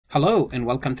Hello and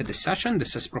welcome to this session.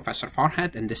 This is Professor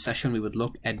Farhat. In this session, we would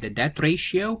look at the debt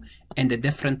ratio and the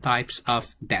different types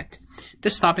of debt.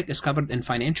 This topic is covered in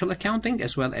financial accounting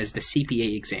as well as the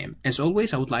CPA exam. As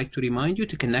always, I would like to remind you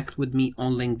to connect with me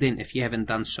on LinkedIn if you haven't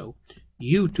done so.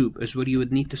 YouTube is where you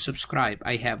would need to subscribe.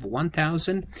 I have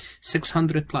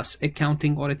 1,600 plus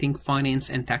accounting, auditing, finance,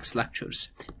 and tax lectures.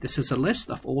 This is a list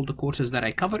of all the courses that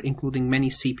I cover, including many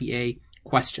CPA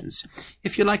questions.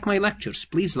 If you like my lectures,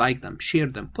 please like them, share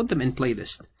them, put them in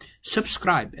playlist.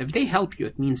 Subscribe. If they help you,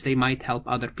 it means they might help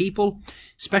other people,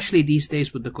 especially these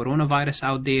days with the coronavirus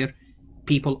out there.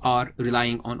 People are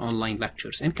relying on online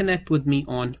lectures. And connect with me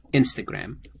on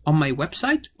Instagram. On my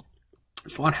website,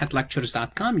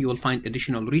 farhatlectures.com, you will find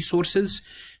additional resources.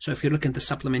 So if you're looking to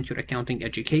supplement your accounting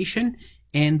education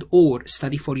and or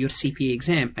study for your CPA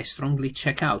exam, I strongly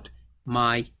check out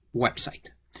my website.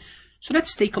 So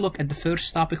let's take a look at the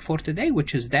first topic for today,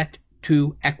 which is debt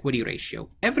to equity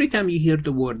ratio. Every time you hear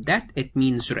the word debt, it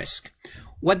means risk.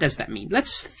 What does that mean?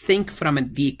 Let's think from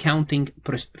the accounting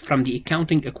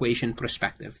equation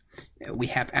perspective. We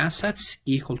have assets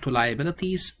equal to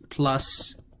liabilities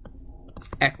plus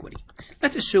equity.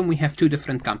 Let's assume we have two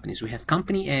different companies. We have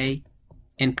company A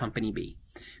and company B.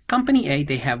 Company A,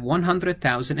 they have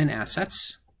 100,000 in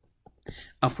assets,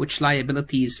 of which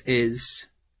liabilities is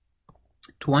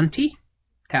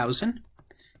 20,000,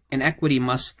 and equity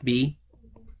must be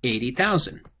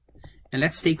 80,000. And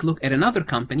let's take a look at another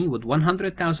company with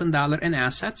 $100,000 in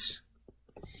assets.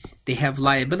 They have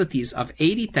liabilities of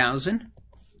 80,000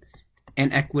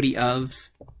 and equity of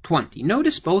 20.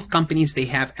 Notice both companies, they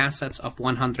have assets of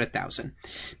 100,000.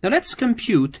 Now let's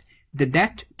compute the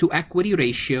debt to equity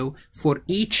ratio for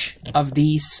each of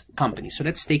these companies. So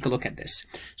let's take a look at this.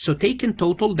 So taking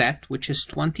total debt, which is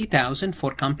 20,000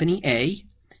 for company A,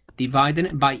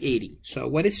 divided by 80. So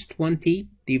what is 20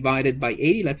 divided by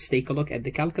 80? Let's take a look at the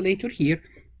calculator here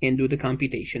and do the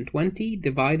computation. 20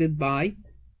 divided by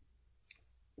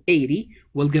 80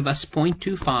 will give us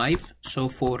 0.25. So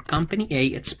for company A,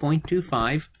 it's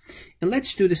 0.25. And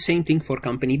let's do the same thing for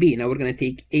company B. Now we're going to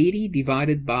take 80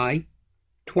 divided by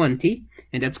 20,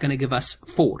 and that's going to give us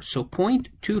 4. So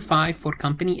 0.25 for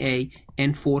company A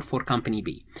and 4 for company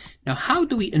B. Now, how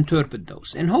do we interpret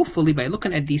those? And hopefully by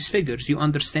looking at these figures, you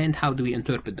understand how do we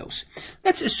interpret those.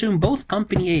 Let's assume both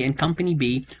company A and company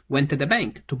B went to the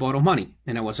bank to borrow money,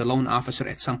 and I was a loan officer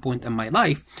at some point in my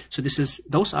life. So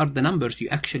those are the numbers you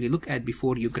actually look at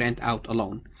before you grant out a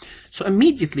loan. So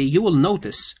immediately you will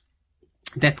notice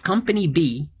that company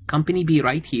B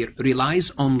right here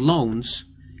relies on loans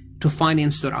to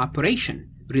finance their operation.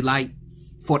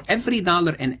 For every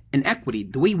dollar in equity,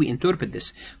 the way we interpret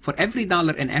this, for every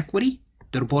dollar in equity,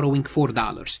 they're borrowing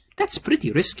 $4. That's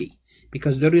pretty risky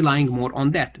because they're relying more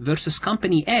on debt. Versus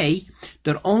company A,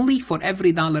 they're only, for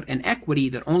every dollar in equity,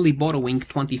 they're only borrowing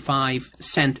 25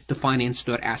 cents to finance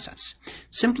their assets.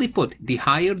 Simply put, the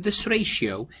higher this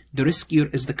ratio, the riskier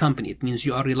is the company. It means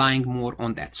you are relying more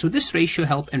on that. So this ratio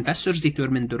helps investors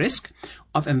determine the risk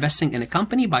of investing in a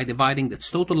company by dividing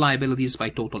its total liabilities by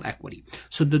total equity.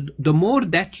 So the more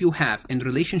debt you have in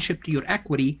relationship to your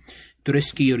equity, the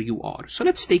riskier you are. So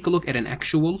let's take a look at an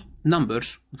actual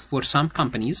numbers for some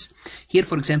companies. Here,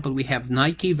 for example, we have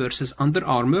Nike versus Under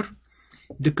Armour.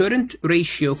 The current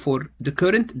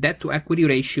debt to equity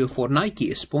ratio for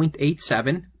Nike is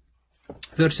 0.87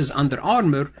 versus Under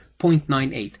Armour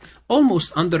 0.98.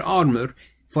 Almost Under Armour,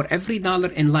 for every dollar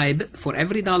in equity,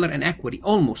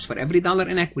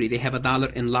 they have a dollar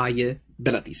in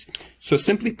liabilities. So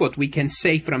simply put, we can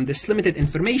say from this limited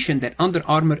information that Under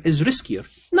Armour is riskier.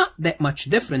 Not that much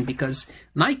different because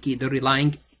Nike, they're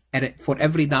relying for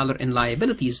every dollar in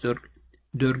liabilities,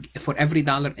 for every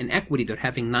dollar in equity, they're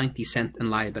having 90 cents in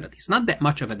liabilities. Not that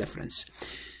much of a difference.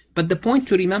 But the point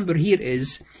to remember here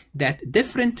is that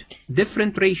different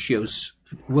ratios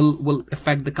will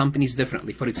affect the companies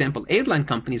differently. For example, airline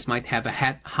companies might have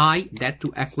a high debt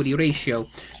to equity ratio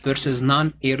versus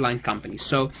non-airline companies.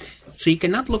 So you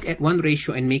cannot look at one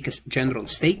ratio and make a general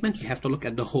statement. You have to look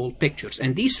at the whole pictures.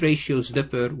 And these ratios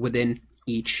differ within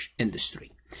each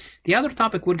industry. The other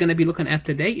topic we're going to be looking at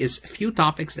today is a few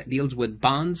topics that deals with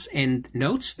bonds and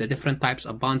notes, the different types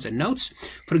of bonds and notes.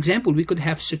 For example, we could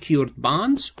have secured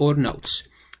bonds or notes.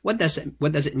 What does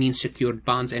it mean, secured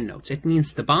bonds and notes? It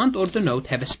means the bond or the note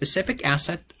have a specific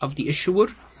asset of the issuer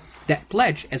that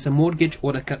pledge as a mortgage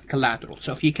or a collateral.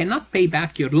 So if you cannot pay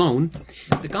back your loan,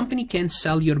 the company can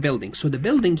sell your building. So the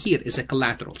building here is a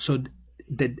collateral. So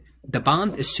the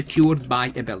bond is secured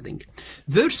by a building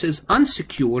versus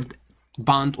unsecured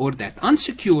bond or debt.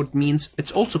 Unsecured means,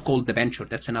 it's also called debenture.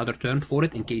 That's another term for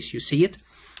it in case you see it.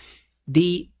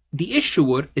 The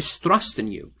issuer is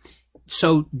trusting you.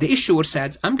 So the issuer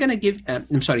says,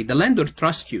 the lender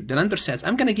trusts you. The lender says,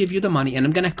 I'm going to give you the money and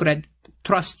I'm going to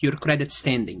trust your credit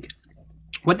standing.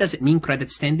 What does it mean,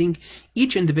 credit standing?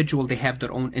 Each individual, they have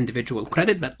their own individual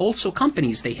credit, but also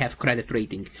companies, they have credit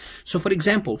rating. So for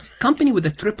example, company with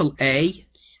a AAA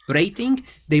rating,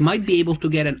 they might be able to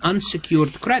get an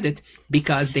unsecured credit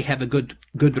because they have a good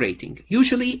rating.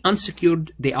 Usually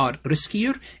unsecured, they are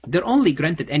riskier. They're only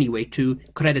granted anyway to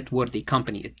credit-worthy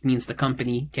company. It means the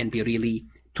company can be really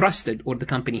trusted or the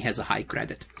company has a high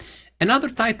credit. Another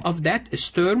type of debt is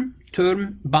term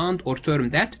bond or term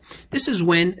debt. This is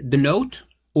when the note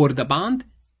or the bond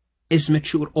is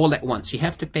mature all at once. You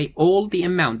have to pay all the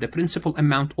amount, the principal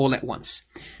amount, all at once.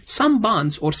 Some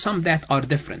bonds or some debt are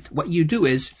different. What you do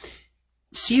is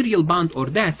serial bond or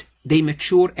debt, they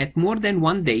mature at more than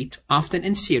one date, often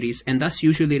in series, and thus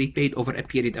usually repaid over a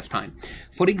period of time.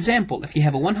 For example, if you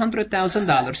have a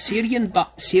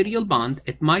 $100,000 serial bond,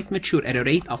 it might mature at a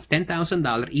rate of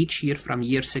 $10,000 each year from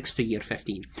year 6 to year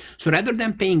 15. So rather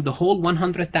than paying the whole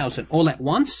 $100,000 all at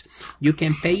once, you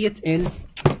can pay it in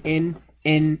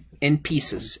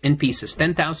pieces,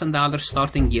 $10,000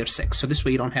 starting year 6. So this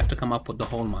way you don't have to come up with the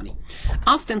whole money.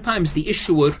 Oftentimes the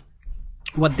issuer,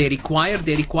 what they require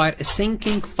a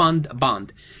sinking fund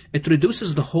bond. It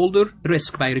reduces the holder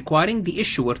risk by requiring the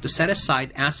issuer to set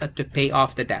aside asset to pay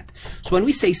off the debt. So when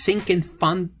we say sinking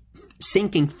fund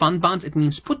bonds, it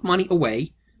means put money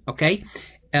away, okay,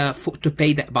 to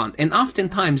pay that bond. And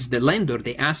oftentimes the lender,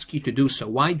 they ask you to do so.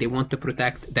 Why? They want to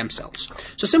protect themselves.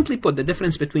 So simply put, the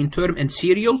difference between term and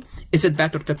serial, is it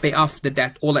better to pay off the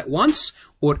debt all at once,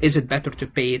 or is it better to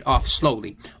pay it off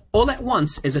slowly? All at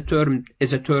once is a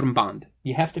term bond.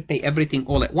 You have to pay everything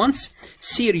all at once.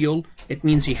 Serial, it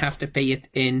means you have to pay it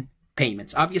in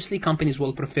payments. Obviously, companies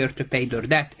will prefer to pay their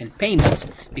debt in payments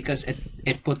because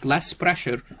it put less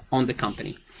pressure on the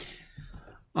company.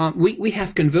 We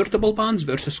have convertible bonds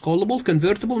versus callable.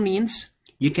 Convertible means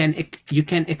you can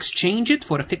exchange it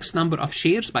for a fixed number of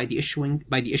shares by the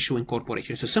issuing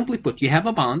corporation. So simply put, you have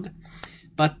a bond,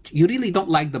 but you really don't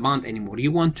like the bond anymore.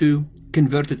 You want to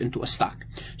convert it into a stock.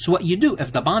 So what you do,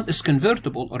 if the bond is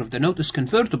convertible or if the note is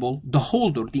convertible, the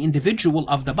holder, the individual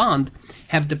of the bond,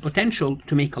 have the potential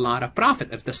to make a lot of profit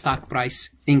if the stock price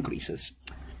increases.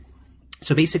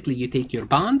 So basically you take your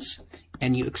bonds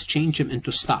and you exchange them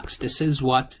into stocks. This is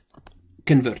what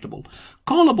convertible.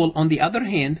 Callable, on the other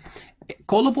hand,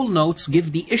 callable notes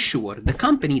give the issuer, the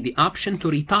company, the option to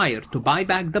retire, to buy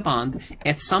back the bond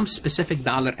at some specific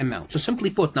dollar amount. So simply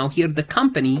put, now here the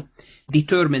company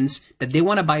determines that they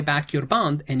want to buy back your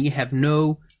bond and you have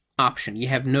no option. You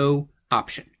have no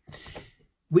option.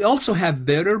 We also have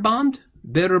bearer bond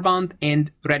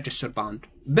and registered bond.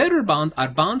 Bearer bond are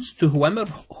bonds to whoever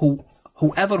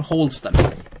holds them.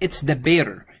 It's the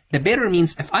bearer. The bearer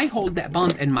means if I hold that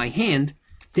bond in my hand,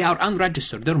 they are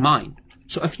unregistered, they're mine.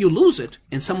 So if you lose it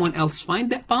and someone else find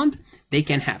that bond, they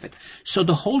can have it. So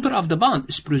the holder of the bond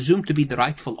is presumed to be the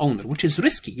rightful owner, which is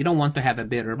risky. You don't want to have a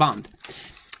bearer bond.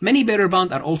 Many bearer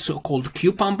bonds are also called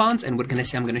coupon bonds, and I'm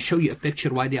going to show you a picture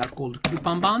why they are called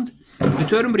coupon bond. The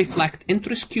term reflects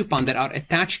interest coupon that are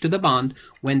attached to the bond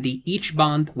when each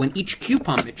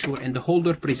coupon mature and the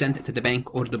holder present it to the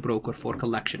bank or the broker for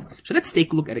collection. So let's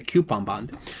take a look at a coupon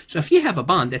bond. So if you have a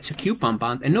bond that's a coupon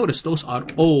bond, and notice those are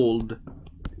old.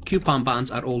 Coupon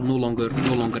bonds are all no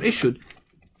longer issued.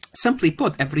 Simply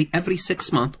put, every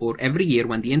 6 months or every year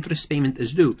when the interest payment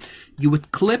is due, you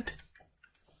would clip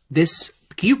this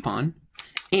coupon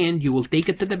and you will take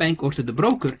it to the bank or to the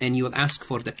broker and you will ask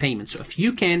for the payment. So if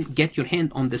you can get your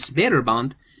hand on this bearer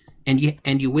bond and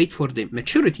you wait for the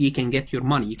maturity, you can get your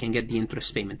money, you can get the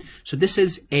interest payment. So this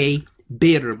is a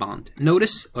bearer bond.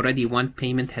 Notice already one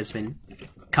payment has been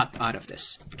cut out of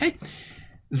this. Okay.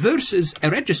 Versus a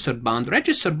registered bond.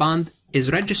 Registered bond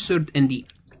is registered in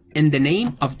the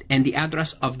name of and the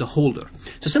address of the holder.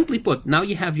 So simply put, now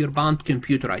you have your bond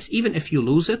computerized. Even if you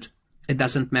lose it, it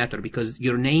doesn't matter because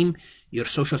your name, your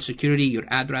social security, your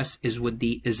address is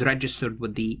registered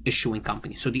with the issuing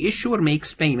company. So the issuer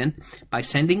makes payment by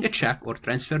sending a check or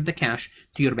transfer the cash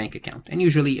to your bank account. And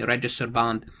usually a registered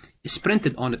bond is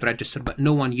printed on it registered, but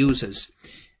no one uses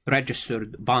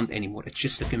registered bond anymore. It's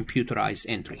just a computerized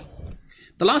entry.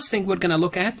 The last thing we're going to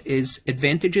look at is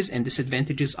advantages and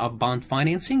disadvantages of bond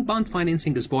financing. Bond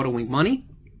financing is borrowing money.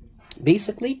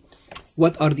 Basically,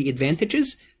 what are the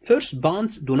advantages? First,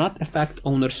 bonds do not affect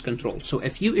owner's control. So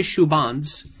if you issue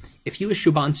bonds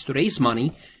to raise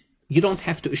money, you don't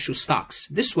have to issue stocks.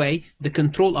 This way, the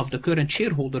control of the current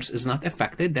shareholders is not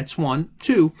affected. That's one.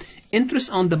 Two,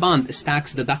 interest on the bond is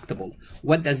tax deductible.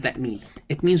 What does that mean?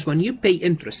 It means when you pay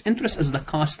interest, interest is the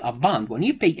cost of bond. When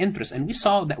you pay interest, and we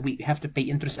saw that we have to pay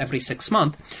interest every 6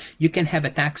 months, you can have a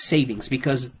tax savings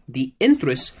because the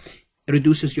interest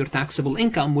reduces your taxable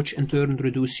income, which in turn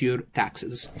reduces your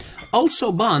taxes. Also,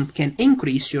 bond can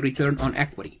increase your return on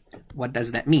equity. What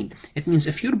does that mean? It means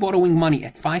if you're borrowing money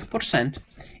at 5%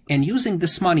 and using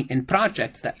this money in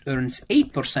projects that earns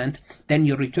 8%, then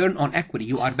your return on equity,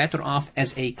 you are better off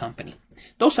as a company.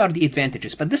 Those are the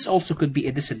advantages, but this also could be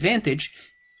a disadvantage.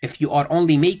 If you are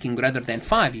only making, rather than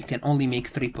 5, you can only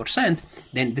make 3%,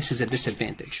 then this is a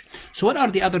disadvantage. So what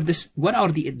are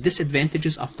the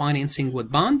disadvantages of financing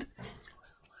with bond?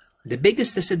 The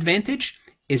biggest disadvantage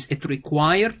is it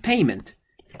requires payment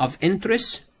of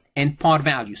interest and par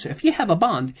value. So if you have a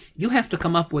bond, you have to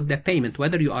come up with the payment,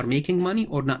 whether you are making money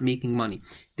or not making money.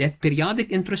 That periodic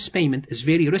interest payment is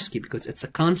very risky because it's a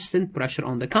constant pressure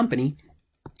on the company,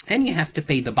 and you have to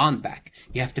pay the bond back.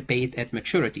 You have to pay it at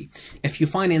maturity. If you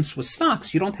finance with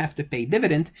stocks, you don't have to pay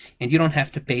dividend, and you don't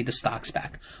have to pay the stocks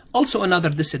back. Also, another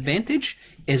disadvantage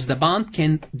is the bond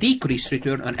can decrease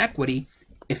return on equity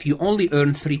if you only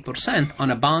earn 3%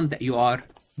 on a bond that you are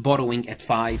borrowing at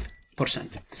 5%.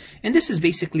 And this is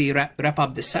basically wrap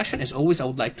up this session. As always, I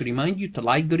would like to remind you to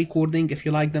like the recording. If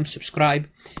you like them, subscribe.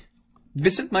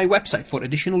 Visit my website for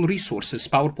additional resources,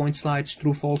 PowerPoint slides,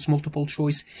 true, false, multiple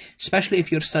choice, especially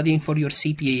if you're studying for your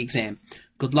CPA exam.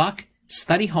 Good luck,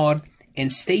 study hard,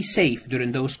 and stay safe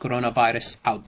during those coronavirus outbreaks.